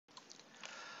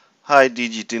Hi,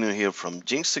 DigiDino here from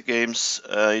Jinx the Games.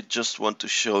 I just want to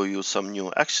show you some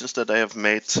new actions that I have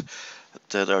made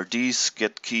that are these: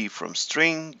 get key from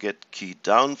string, get key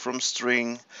down from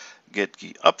string, get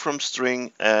key up from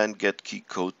string, and get key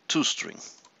code to string.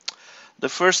 The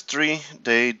first three,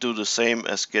 they do the same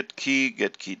as get key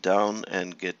down,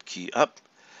 and get key up,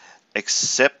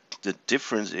 except the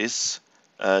difference is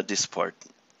this part.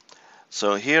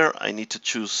 So here I need to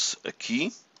choose a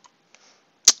key,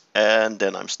 and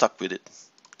then I'm stuck with it.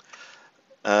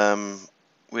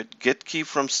 With get key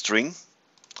from string,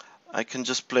 I can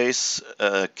just place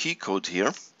a key code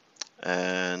here,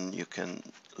 and you can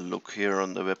look here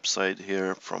on the website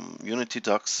here from Unity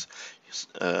docs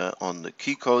on the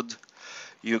key code.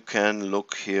 You can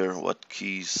look here what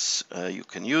keys you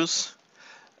can use,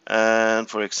 and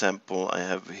for example I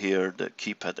have here the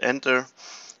keypad enter,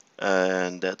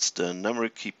 and that's the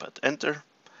numeric keypad enter.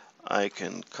 I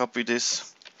can copy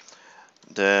this,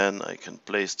 then I can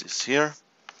place this here,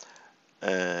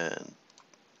 and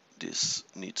this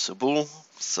needs a bool,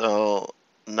 so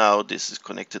now this is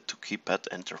connected to keypad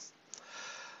enter.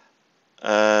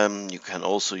 You can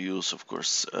also use, of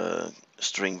course, a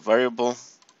string variable,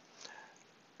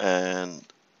 and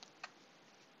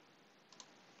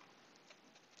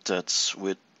that's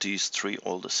with these three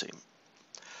all the same.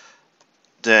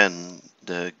 Then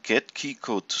the get key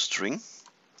code to string,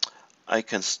 I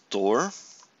can store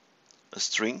a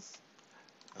string.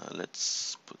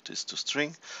 Let's put this to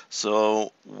string.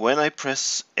 So when I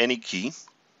press any key,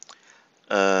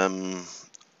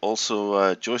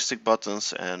 also joystick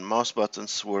buttons and mouse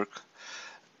buttons work,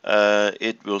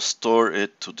 it will store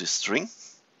it to this string,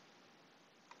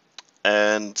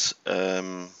 and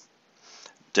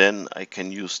then I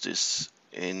can use this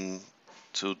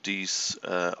into these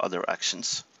other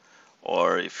actions,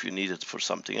 or if you need it for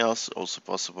something else, also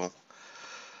possible.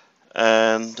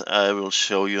 And I will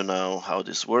show you now how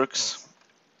this works.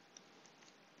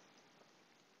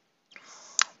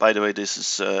 By the way, this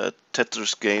is a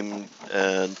Tetris game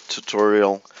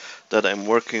tutorial that I'm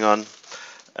working on,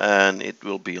 and it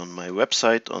will be on my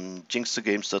website on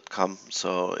jinxthegames.com.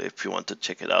 So if you want to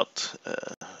check it out,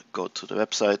 go to the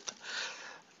website.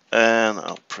 And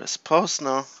I'll press pause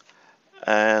now,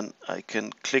 and I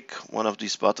can click one of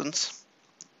these buttons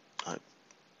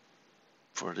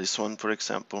for this one, for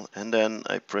example, and then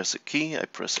I press a key, I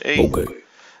press A,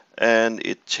 and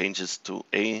it changes to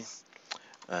A.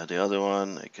 The other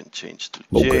one I can change to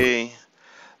J,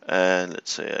 and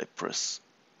let's say I press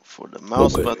for the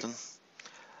mouse button,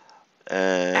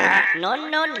 and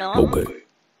No.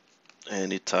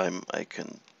 anytime I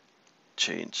can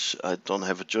change. I don't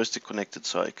have a joystick connected,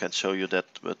 so I can't show you that,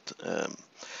 but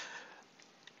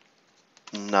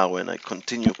now when I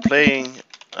continue playing,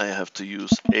 I have to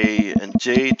use A and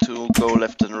J to go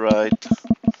left and right,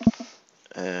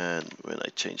 and when I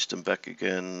change them back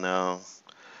again now,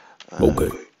 I'm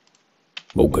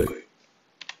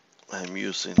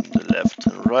using the left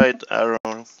and right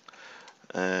arrow,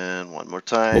 and one more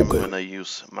time when I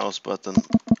use mouse button,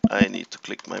 I need to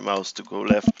click my mouse to go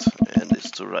left and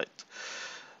this to right.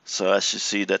 So as you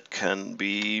see, that can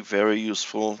be very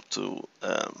useful to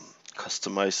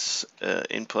customize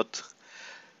input.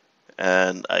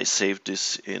 And I saved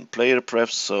this in player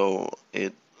prefs, so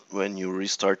when you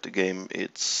restart the game,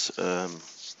 it's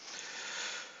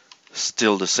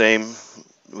still the same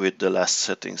with the last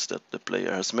settings that the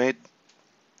player has made.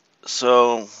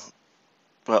 So,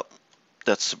 well,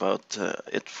 that's about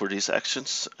it for these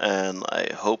actions, and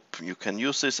I hope you can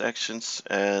use these actions,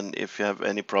 and if you have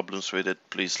any problems with it,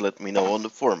 please let me know on the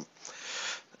forum.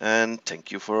 And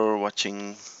thank you for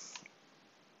watching.